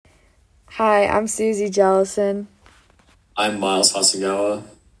Hi, I'm Suzy Jellison. I'm Myles Hasagawa.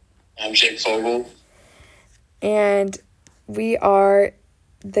 I'm Jake Fogel. And we are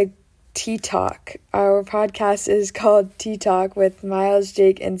the Tea Talk. Our podcast is called Tea Talk with Myles,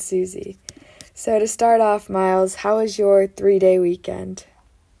 Jake, and Suzy. So to start off, Myles, how was your 3-day weekend?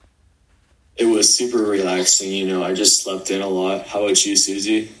 It was super relaxing, I just slept in a lot. How about you,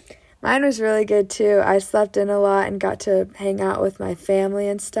 Suzy? Mine was really good too. I slept in a lot and got to hang out with my family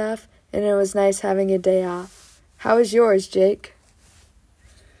and stuff, and it was nice having a day off. How was yours, Jake?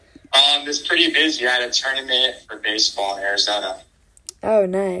 It's pretty busy. I had a tournament for baseball in Arizona. Oh,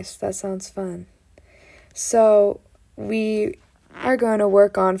 nice. That sounds fun. So, we are going to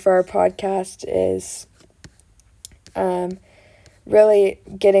work on for our podcast is really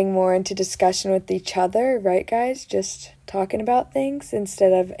getting more into discussion with each other, right, guys? Just talking about things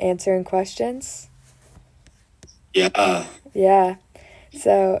instead of answering questions. Yeah. Yeah.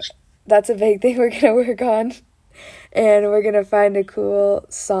 So, that's a big thing we're going to work on. And we're going to find a cool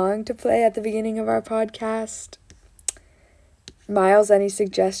song to play at the beginning of our podcast. Myles, any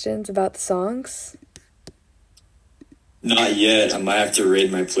suggestions about the songs? Not yet. I might have to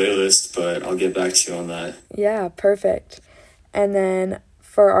raid my playlist, but I'll get back to you on that. Yeah, perfect. And then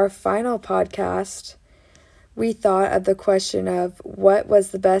for our final podcast, we thought of the question of what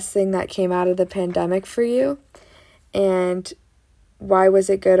was the best thing that came out of the pandemic for you? And why was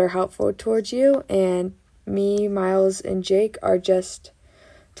it good or helpful towards you? And me, Myles, and Jake are just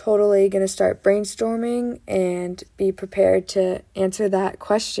totally going to start brainstorming and be prepared to answer that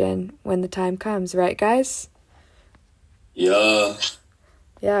question when the time comes, right, guys? Yeah.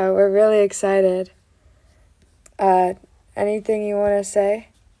 Yeah, we're really excited. Anything you want to say?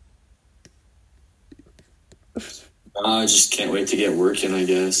 I just can't wait to get working, I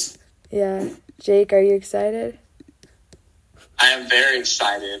guess. Yeah. Jake, are you excited? I am very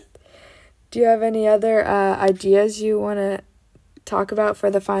excited. Do you have any other ideas you want to talk about for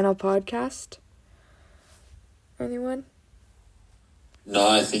the final podcast? Anyone? No,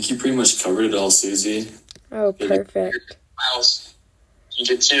 I think you pretty much covered it all, Suzy. Oh, perfect. Myles, you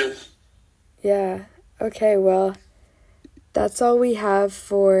did too. Yeah. Okay, well, that's all we have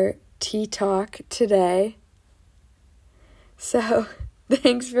for Tea Talk today. So,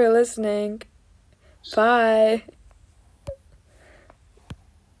 thanks for listening. Bye.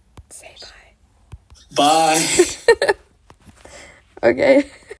 Say bye. Bye. Okay.